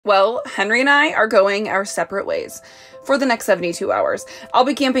Well, Henry and I are going our separate ways for the next 72 hours. I'll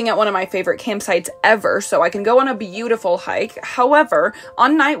be camping at one of my favorite campsites ever, so I can go on a beautiful hike. However,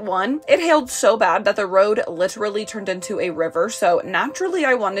 on night one, it hailed so bad that the road literally turned into a river, so naturally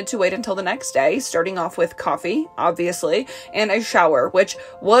I wanted to wait until the next day, starting off with coffee, obviously, and a shower, which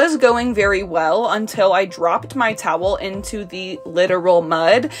was going very well until I dropped my towel into the literal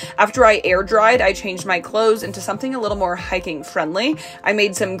mud. After I air dried, I changed my clothes into something a little more hiking friendly. I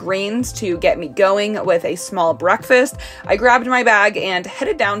made some greens to get me going with a small breakfast. I grabbed my bag and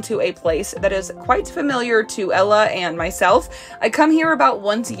headed down to a place that is quite familiar to Ella and myself. I come here about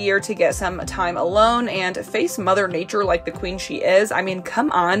once a year to get some time alone and face Mother Nature like the queen she is. I mean,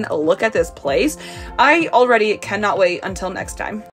 come on, look at this place. I already cannot wait until next time.